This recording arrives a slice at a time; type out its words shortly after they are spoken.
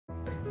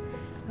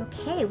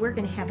Okay, we're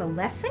going to have a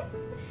lesson,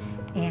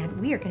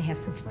 and we are going to have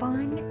some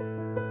fun.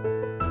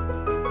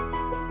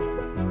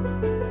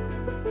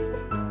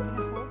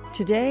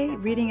 Today,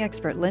 reading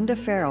expert Linda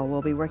Farrell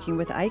will be working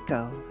with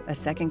Aiko, a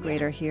second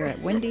grader here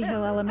at Windy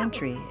Hill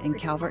Elementary in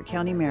Calvert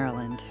County,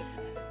 Maryland.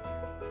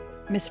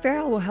 Miss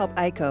Farrell will help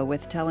Aiko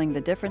with telling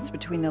the difference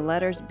between the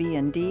letters B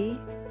and D,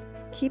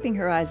 keeping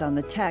her eyes on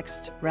the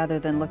text rather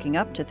than looking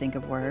up to think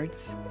of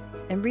words,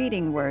 and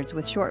reading words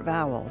with short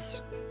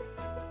vowels.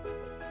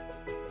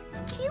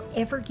 Do you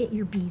ever get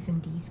your B's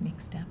and D's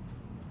mixed up?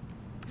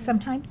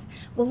 Sometimes?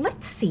 Well,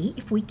 let's see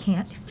if we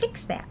can't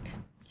fix that.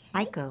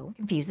 Aiko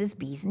confuses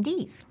B's and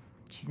D's.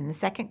 She's in the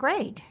second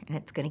grade, and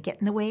it's going to get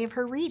in the way of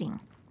her reading.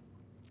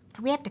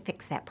 So we have to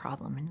fix that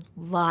problem, and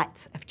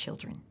lots of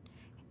children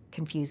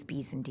confuse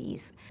B's and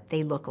D's.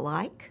 They look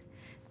alike.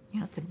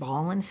 It's a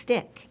ball and a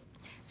stick.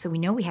 So we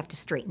know we have to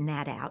straighten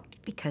that out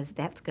because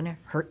that's going to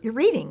hurt your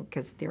reading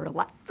because there are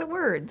lots of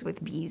words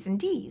with B's and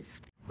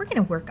D's. We're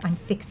going to work on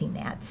fixing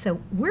that. So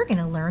we're going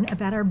to learn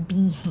about our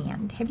B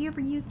hand. Have you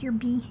ever used your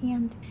B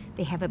hand?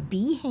 They have a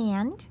B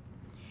hand.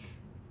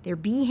 Their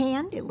B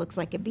hand, it looks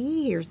like a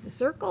B. Here's the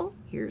circle,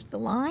 here's the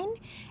line.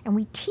 And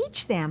we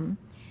teach them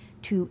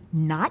to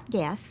not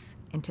guess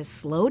and to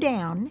slow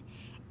down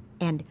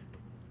and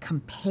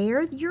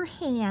compare your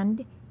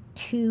hand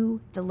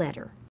to the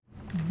letter.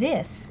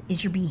 This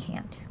is your B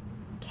hand.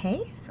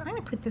 Okay, so I'm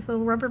going to put this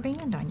little rubber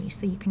band on you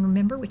so you can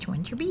remember which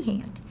one's your B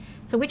hand.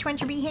 So which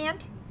one's your B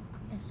hand?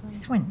 This one.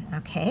 This one,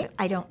 okay.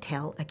 I don't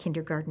tell a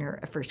kindergartner,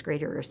 a first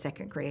grader, or a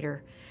second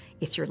grader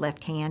it's your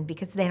left hand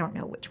because they don't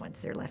know which one's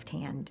their left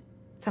hand.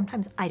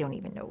 Sometimes I don't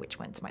even know which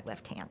one's my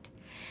left hand.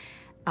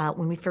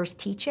 When we first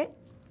teach it,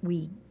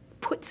 we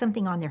put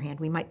something on their hand.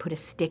 We might put a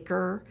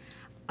sticker.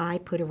 I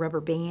put a rubber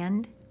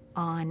band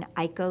on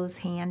Aiko's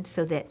hand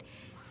so that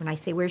when I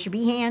say, where's your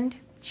B hand?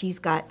 She's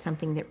got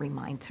something that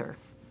reminds her.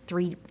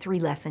 Three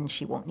lessons,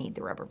 she won't need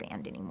the rubber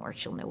band anymore.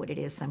 She'll know what it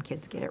is. Some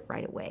kids get it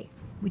right away.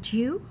 Would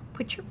you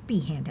put your B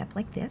hand up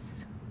like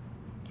this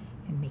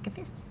and make a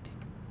fist?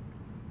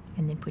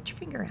 And then put your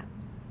finger out,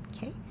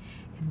 okay?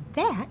 And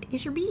that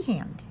is your B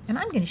hand. And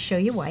I'm going to show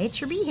you why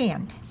it's your B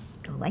hand.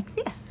 Go like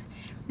this.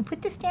 I'm going to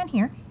put this down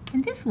here,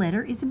 and this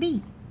letter is a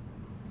B.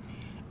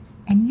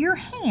 And your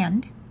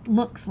hand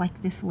looks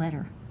like this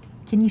letter.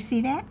 Can you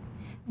see that?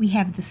 We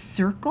have the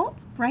circle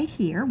right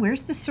here.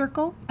 Where's the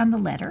circle on the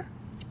letter?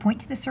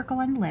 Point to the circle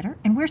on the letter.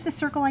 And where's the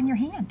circle on your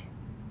hand?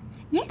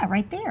 Yeah,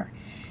 right there.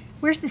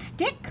 Where's the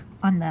stick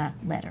on the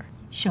letter?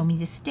 Show me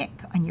the stick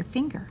on your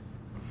finger.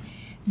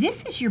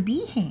 This is your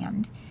B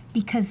hand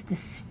because the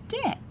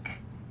stick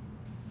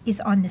is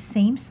on the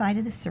same side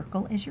of the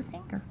circle as your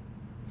finger.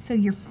 So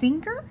your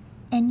finger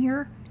and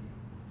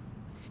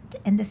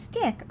the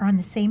stick are on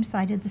the same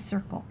side of the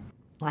circle.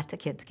 Lots of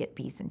kids get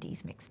B's and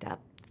D's mixed up.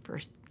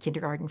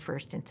 Kindergarten,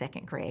 first and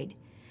second grade.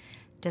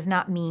 Does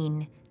not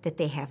mean that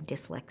they have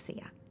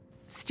dyslexia.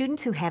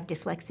 Students who have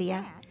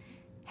dyslexia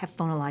have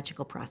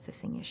phonological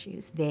processing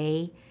issues.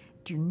 They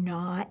do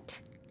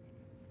not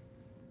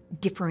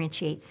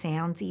differentiate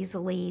sounds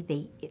easily.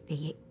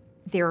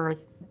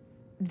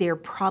 Their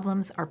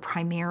problems are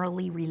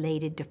primarily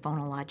related to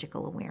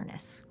phonological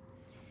awareness.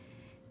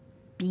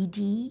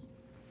 BD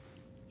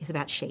is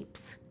about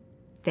shapes.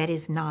 That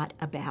is not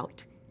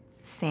about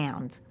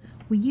sounds.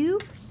 Will you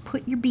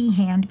put your B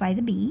hand by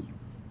the B?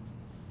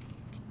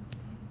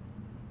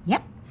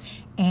 Yep.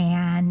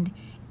 And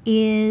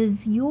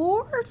is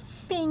your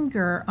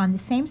finger on the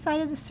same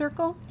side of the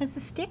circle as the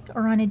stick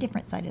or on a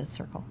different side of the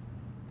circle?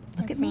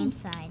 Look at me. The same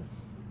side.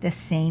 The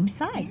same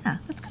side. Yeah.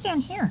 Let's go down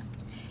here.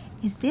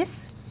 Is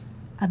this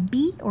a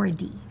B or a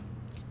D?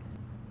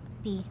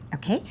 B.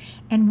 Okay.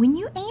 And when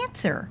you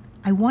answer,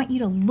 I want you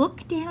to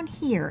look down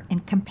here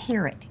and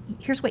compare it.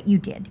 Here's what you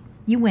did.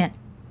 You went,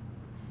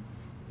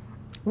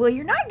 well,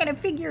 you're not going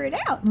to figure it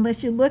out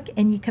unless you look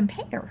and you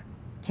compare.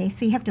 Okay,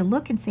 so you have to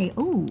look and say,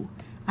 oh,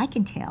 I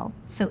can tell.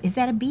 So is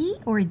that a B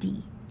or a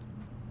D?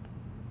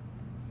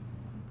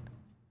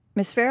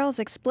 Miss Farrell's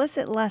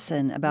explicit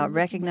lesson about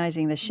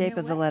recognizing the shape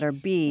of the letter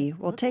B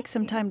will take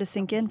some time to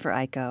sink in for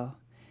Aiko,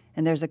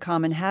 and there's a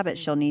common habit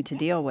she'll need to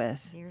deal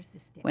with.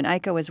 When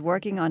Aiko is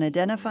working on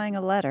identifying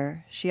a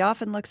letter, she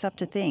often looks up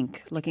to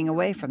think, looking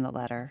away from the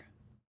letter.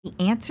 The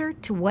answer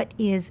to what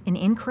is an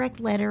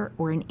incorrect letter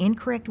or an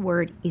incorrect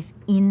word is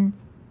in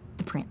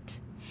the print.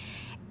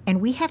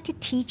 And we have to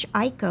teach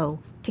Aiko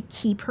to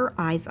keep her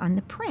eyes on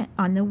the print,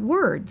 on the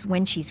words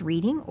when she's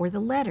reading or the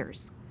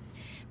letters.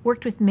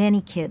 Worked with many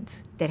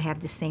kids that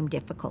have the same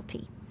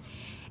difficulty.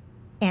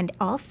 And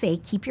I'll say,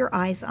 keep your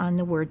eyes on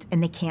the words,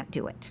 and they can't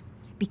do it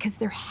because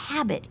their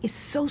habit is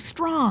so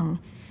strong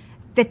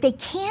that they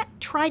can't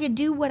try to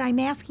do what I'm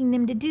asking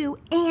them to do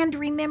and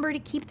remember to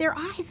keep their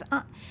eyes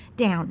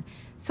down.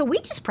 So we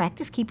just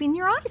practice keeping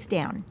your eyes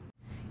down.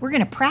 We're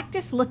going to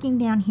practice looking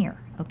down here,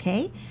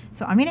 okay?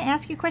 So I'm going to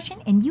ask you a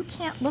question, and you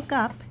can't look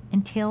up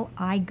until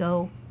I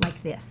go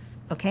like this,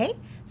 okay?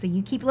 So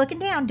you keep looking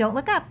down. Don't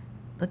look up.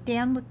 Look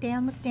down, look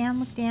down, look down,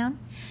 look down.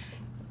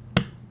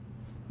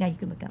 Now you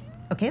can look up.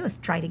 Okay, let's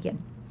try it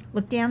again.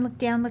 Look down, look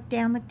down, look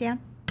down, look down.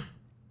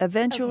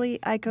 Eventually,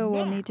 Aiko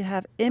will Now, need to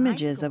have I'm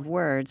images of going-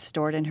 words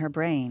stored in her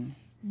brain.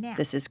 Now,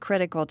 This is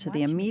critical to the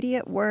watch me.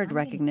 immediate word I'm gonna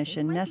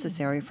recognition take my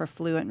necessary B for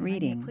fluent and I'm gonna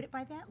reading. put it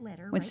by that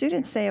letter When right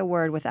students there. say a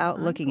word without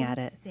I'm looking going at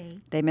to it, say,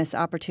 they miss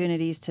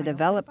opportunities to I don't put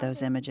develop it by those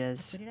there. I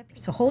images. put it up here.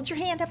 So hold your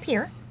hand up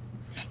here.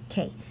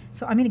 Okay,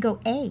 so I'm going to go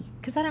A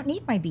because I don't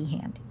need my B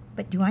hand.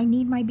 But do I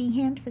need my B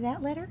hand for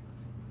that letter?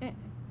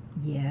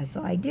 Yes,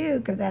 I do,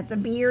 because that's a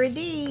B or a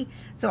D.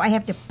 So I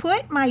have to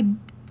put my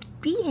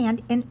B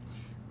hand, and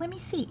let me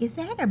see, is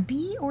that a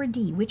B or a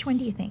D? Which one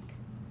do you think?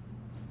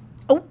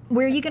 Oh,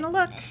 where are you going to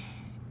look?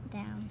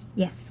 Down.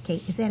 Yes, okay,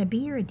 is that a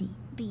B or a D?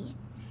 B.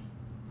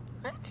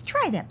 Let's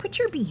try that. Put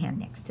your B hand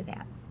next to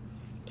that.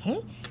 Okay,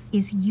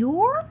 is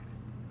your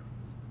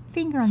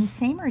finger on the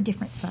same or a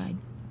different side?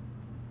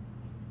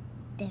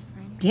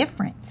 Different.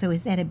 Different. So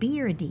is that a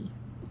B or a D?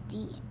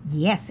 D.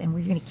 Yes, and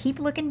we're going to keep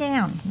looking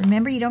down.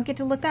 Remember, you don't get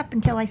to look up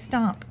until I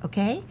stomp,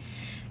 okay?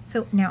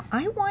 So now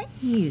I want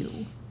you,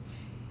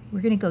 we're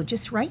going to go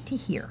just right to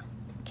here,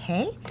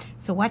 okay?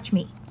 So watch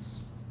me.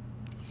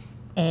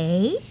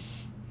 A,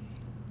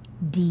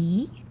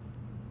 D,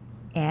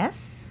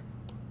 S,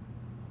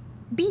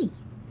 B.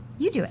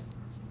 You do it.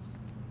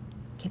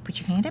 Okay, put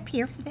your hand up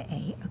here for the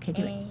A. Okay,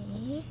 do it.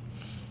 A.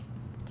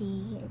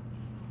 D.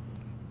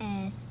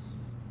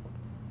 S.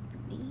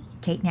 B.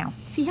 Okay, now,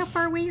 see how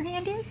far away your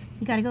hand is?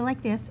 You got to go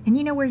like this. And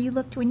you know where you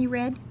looked when you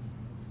read?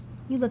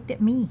 You looked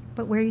at me,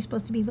 but where are you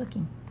supposed to be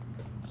looking?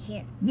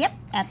 Here. Yep,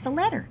 at the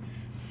letter.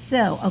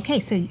 So, okay,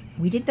 so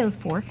we did those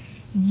 4.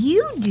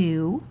 You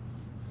do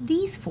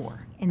these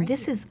 4, and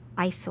this is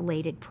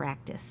isolated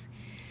practice.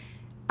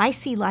 I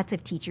see lots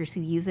of teachers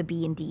who use a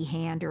B and D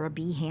hand or a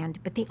B hand,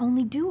 but they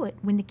only do it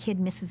when the kid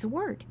misses a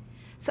word.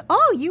 So,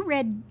 oh, you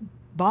read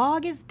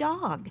bog is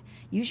dog.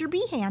 Use your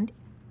B hand.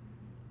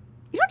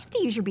 You don't have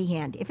to use your B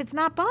hand. If it's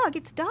not bog,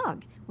 it's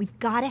dog. We've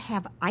got to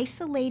have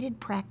isolated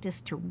practice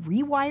to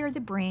rewire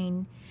the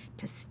brain,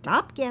 to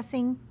stop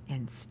guessing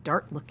and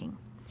start looking.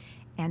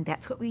 And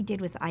that's what we did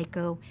with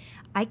Aiko.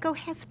 Aiko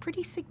has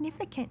pretty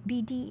significant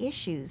BD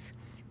issues.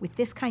 With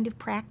this kind of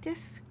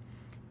practice,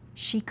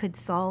 she could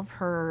solve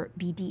her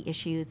BD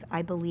issues,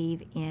 I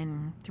believe,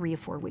 in 3 to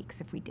 4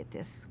 weeks if we did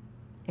this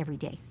every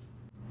day.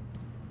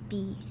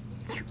 B.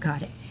 You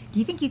got it. Do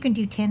you think you can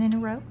do 10 in a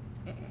row?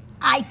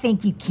 I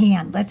think you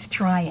can. Let's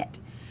try it.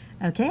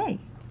 Okay.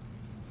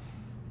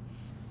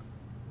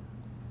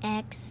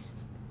 X.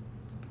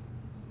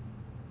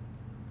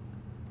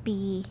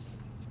 B.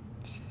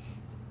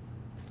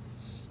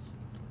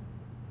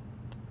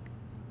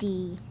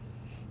 D.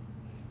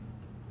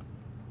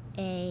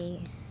 A.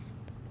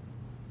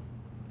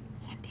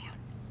 Hand down.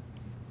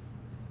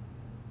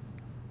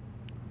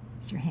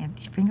 Is your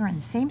finger on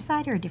the same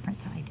side or a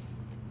different side?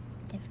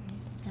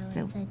 Different.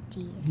 So- It's a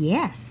D.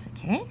 Yes.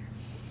 Okay.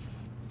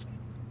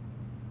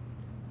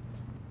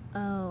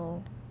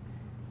 O.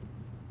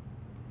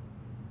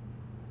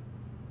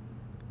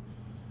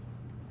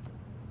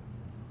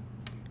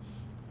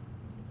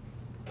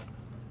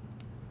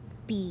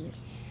 B.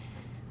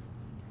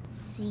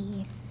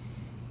 C.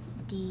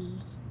 D.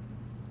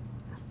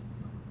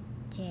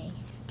 J.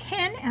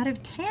 10 out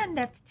of 10.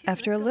 That's 2.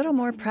 After a little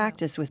more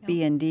practice with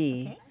B and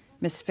D,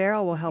 Miss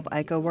Farrell will help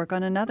Aiko work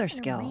on another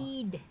skill,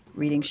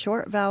 reading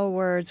short vowel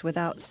words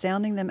without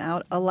sounding them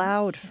out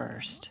aloud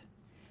first.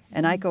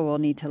 And Aiko will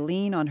need to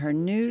lean on her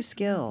new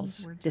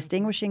skills,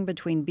 distinguishing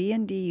between B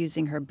and D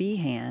using her B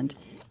hand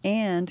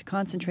and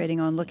concentrating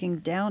on looking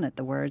down at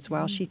the words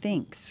while she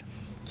thinks.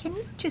 Can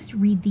you just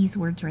read these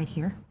words right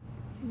here?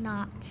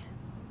 Not.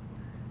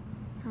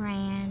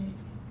 Ran.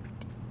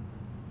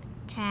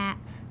 Tap.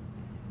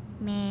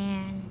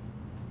 Man.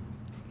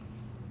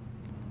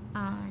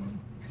 On.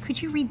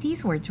 Could you read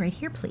these words right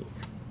here,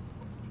 please?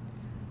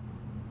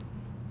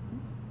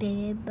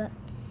 Bib.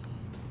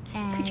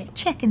 Could you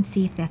check and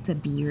see if that's a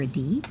B or a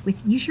D?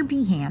 Use your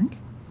B hand.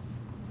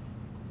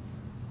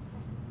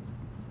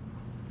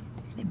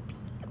 Is that a B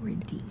or a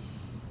D?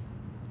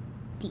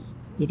 D.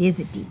 It is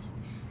a D.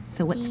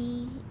 So what's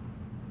D.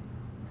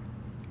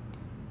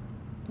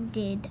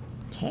 Did.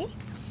 okay?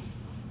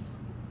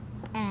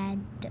 Add.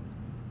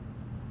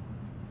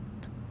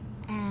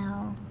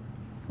 Al.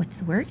 What's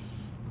the word?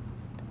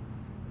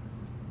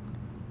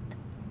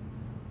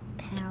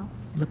 Pal.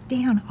 Look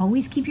down.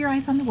 Always keep your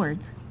eyes on the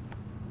words.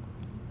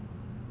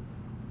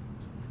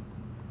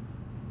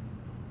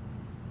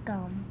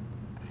 Gum.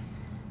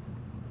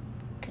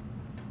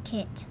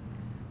 Kit.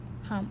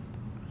 Hump.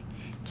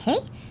 Okay,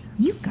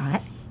 you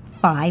got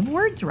 5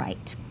 words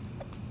right.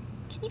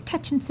 Can you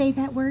touch and say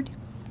that word?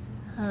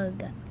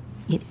 Hug.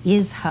 It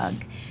is hug.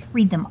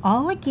 Read them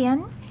all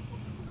again.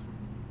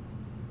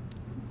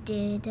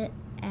 Did.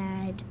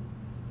 Add.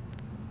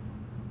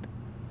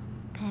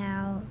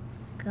 Pal.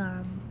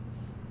 Gum.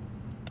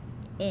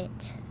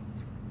 It.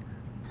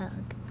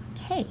 Hug.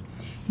 Okay,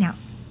 now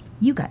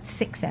you got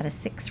 6 out of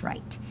 6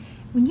 right.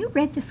 When you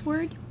read this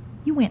word,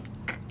 you went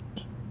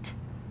it.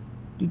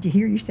 Did you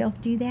hear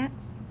yourself do that?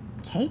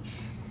 Okay,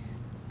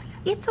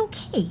 it's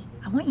okay.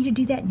 I want you to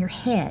do that in your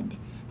head.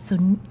 So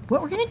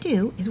what we're going to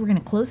do is we're going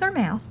to close our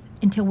mouth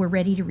until we're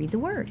ready to read the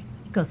word.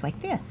 It goes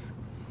like this.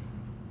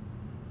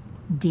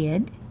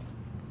 Did,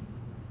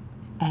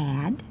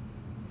 add.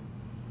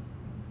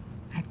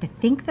 I have to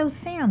think those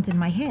sounds in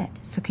my head.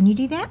 So can you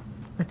do that?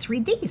 Let's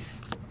read these.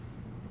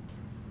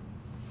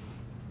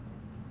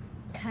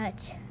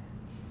 Cut,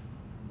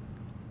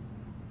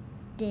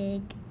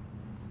 dig,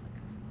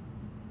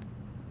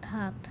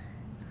 pup,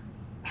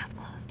 Mouth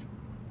closed.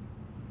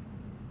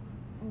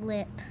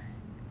 lip,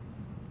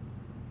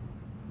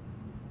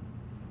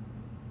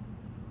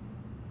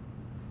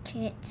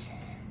 kit,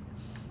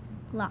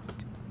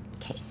 locked.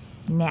 Okay,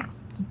 now,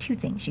 two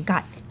things. You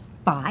got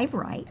 5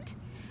 right.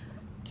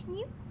 Can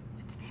you,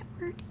 what's that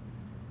word?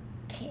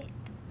 Kip.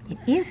 It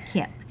is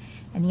kip.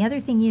 And the other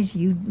thing is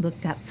you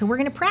looked up. So we're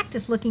going to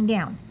practice looking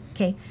down,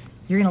 okay?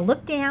 You're going to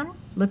look down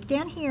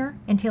here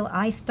until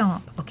I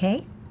stomp,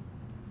 okay?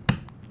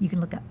 You can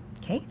look up,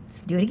 okay?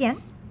 Let's do it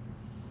again.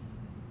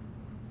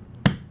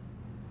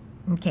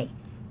 Okay,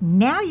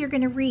 now you're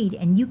going to read,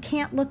 and you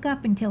can't look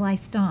up until I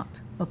stomp,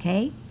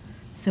 okay?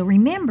 So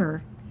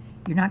remember,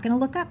 you're not going to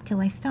look up till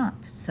I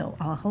stomp. So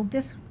I'll hold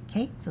this,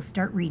 okay? So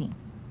start reading.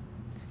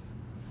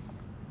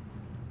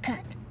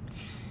 Cut,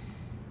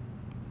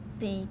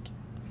 big,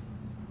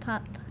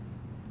 pup,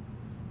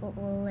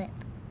 lip,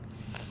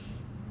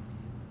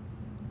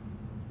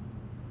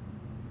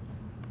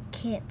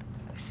 kip,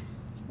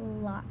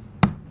 lock.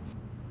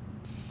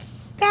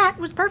 That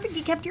was perfect.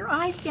 You kept your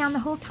eyes down the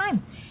whole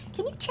time.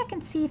 Can you check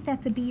and see if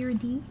that's a B or a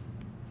D?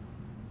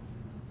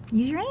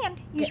 Use your hand.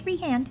 Use your B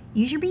hand.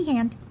 Use your B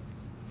hand.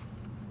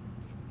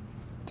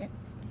 D.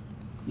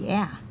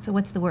 Yeah. So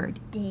what's the word?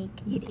 Dig.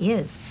 It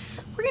is.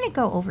 We're going to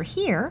go over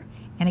here.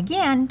 And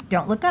again,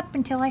 don't look up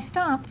until I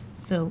stomp.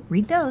 So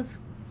read those.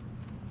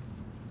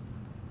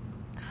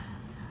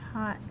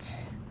 Hot.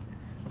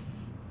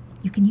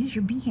 You can use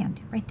your B hand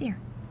right there.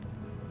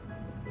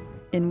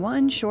 In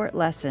one short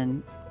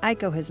lesson,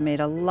 Aiko has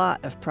made a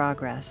lot of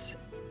progress.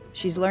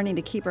 She's learning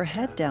to keep her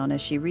head down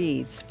as she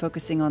reads,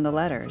 focusing on the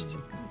letters.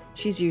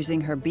 She's using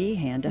her B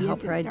hand to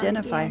help her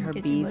identify her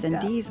B's and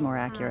D's more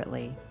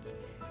accurately.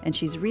 And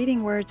she's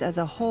reading words as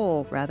a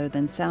whole rather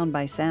than sound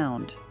by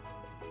sound.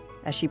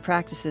 As she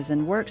practices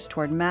and works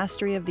toward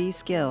mastery of these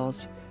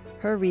skills,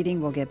 her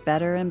reading will get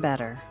better and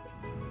better.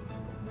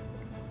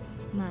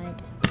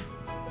 Mud.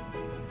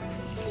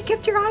 You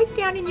kept your eyes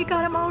down and you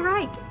got them all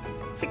right.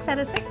 6 out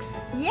of 6.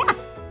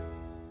 Yes.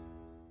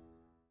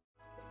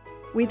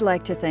 We'd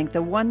like to thank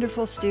the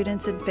wonderful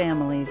students and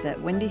families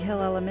at Windy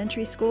Hill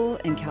Elementary School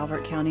in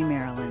Calvert County,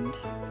 Maryland.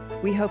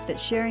 We hope that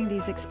sharing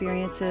these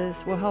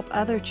experiences will help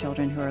other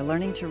children who are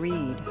learning to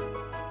read.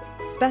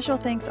 Special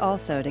thanks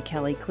also to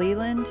Kelly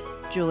Cleland,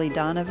 Julie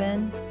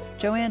Donovan,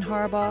 Joanne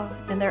Harbaugh,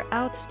 and their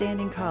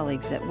outstanding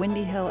colleagues at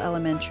Windy Hill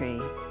Elementary,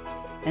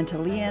 and to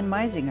Leanne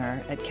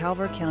Meisinger at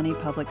Calvert County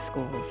Public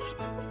Schools.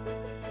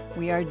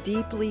 We are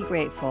deeply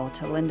grateful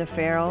to Linda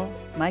Farrell,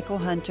 Michael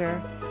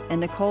Hunter, and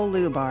Nicole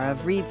Lubar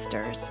of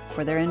Readsters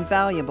for their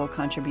invaluable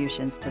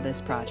contributions to this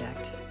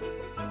project.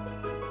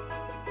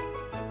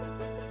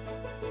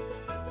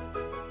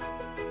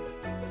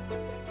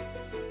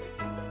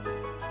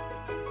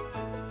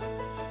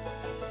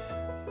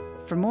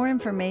 For more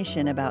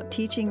information about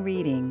teaching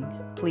reading,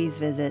 please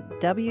visit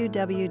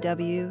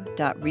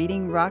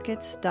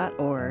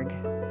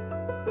www.readingrockets.org.